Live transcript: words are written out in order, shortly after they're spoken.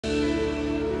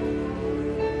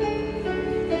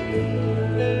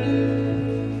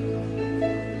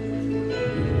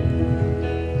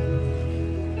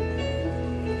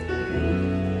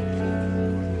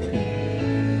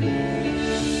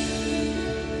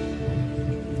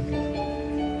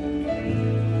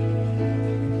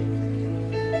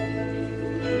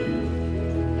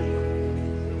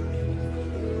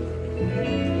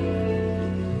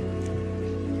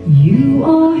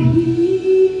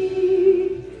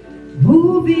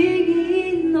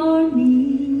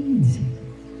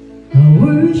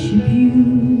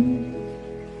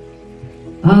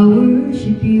I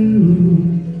worship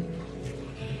you.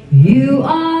 You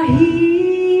are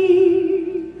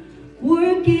here,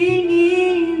 working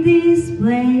in this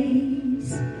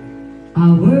place.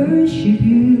 I worship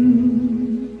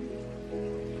you.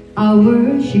 I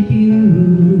worship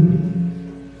you.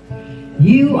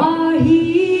 You are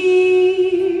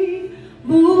here,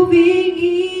 moving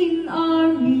in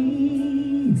our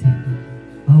midst.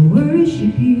 I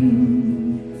worship you.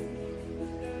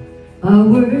 I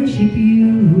worship you.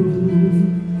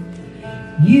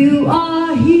 You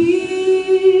are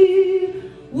here,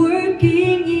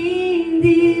 working in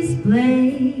this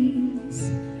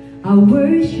place. I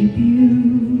worship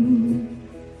you.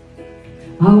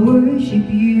 I worship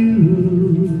you.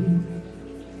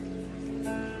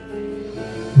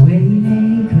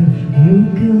 Waymaker,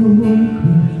 miracle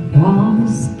worker,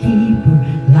 promise keeper,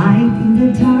 light in the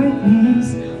darkness.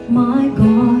 My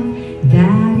God,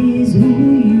 that is who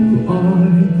you are.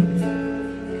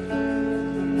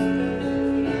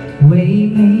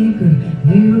 Waymaker,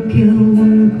 miracle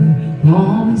worker,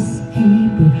 promise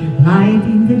keeper, light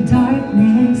in the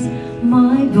darkness.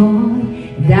 My God,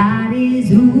 that is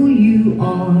who you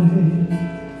are.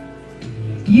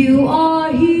 You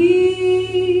are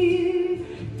here,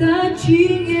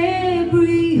 touching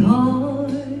every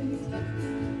heart.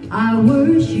 I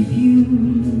worship you.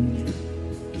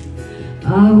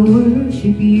 I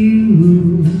worship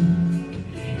you.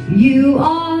 You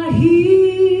are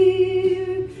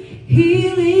here,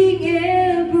 healing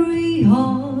every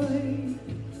heart.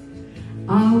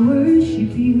 I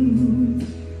worship you.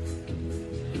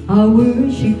 I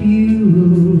worship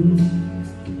you.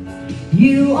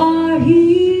 You are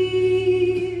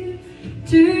here,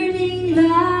 turning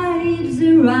lives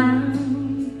around.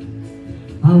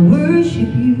 I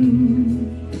worship you.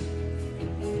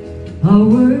 I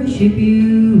worship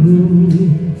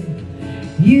you.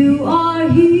 You are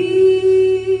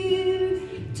here,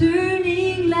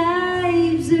 turning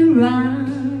lives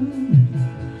around.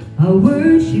 I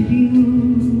worship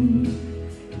you.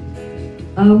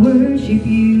 I worship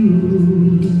you.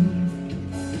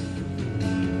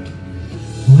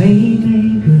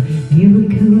 Waymaker,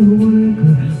 miracle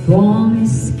worker,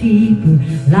 promise keeper,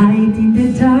 light in the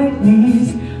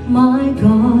darkness. My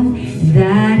God,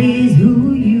 that is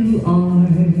who you are.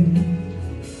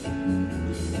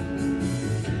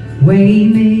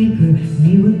 Waymaker,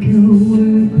 miracle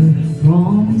worker,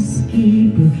 promise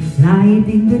keeper, light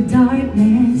in the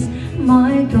darkness.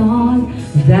 My God,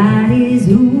 that is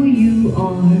who you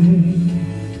are.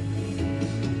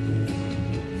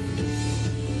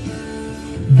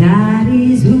 That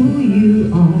is who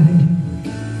you are.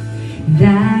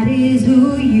 That is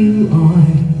who you are.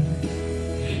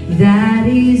 That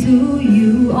is who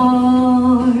you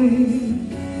are.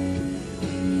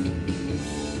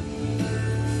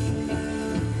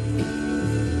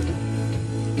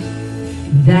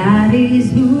 That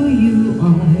is who you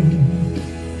are.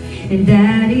 And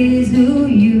that is who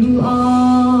you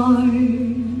are.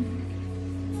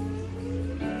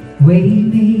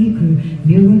 Waymaker,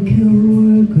 miracle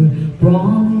worker,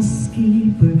 promise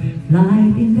keeper,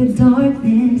 light in the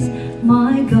darkness.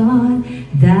 My God,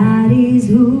 that is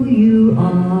who you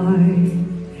are.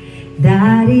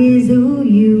 That is who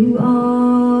you are.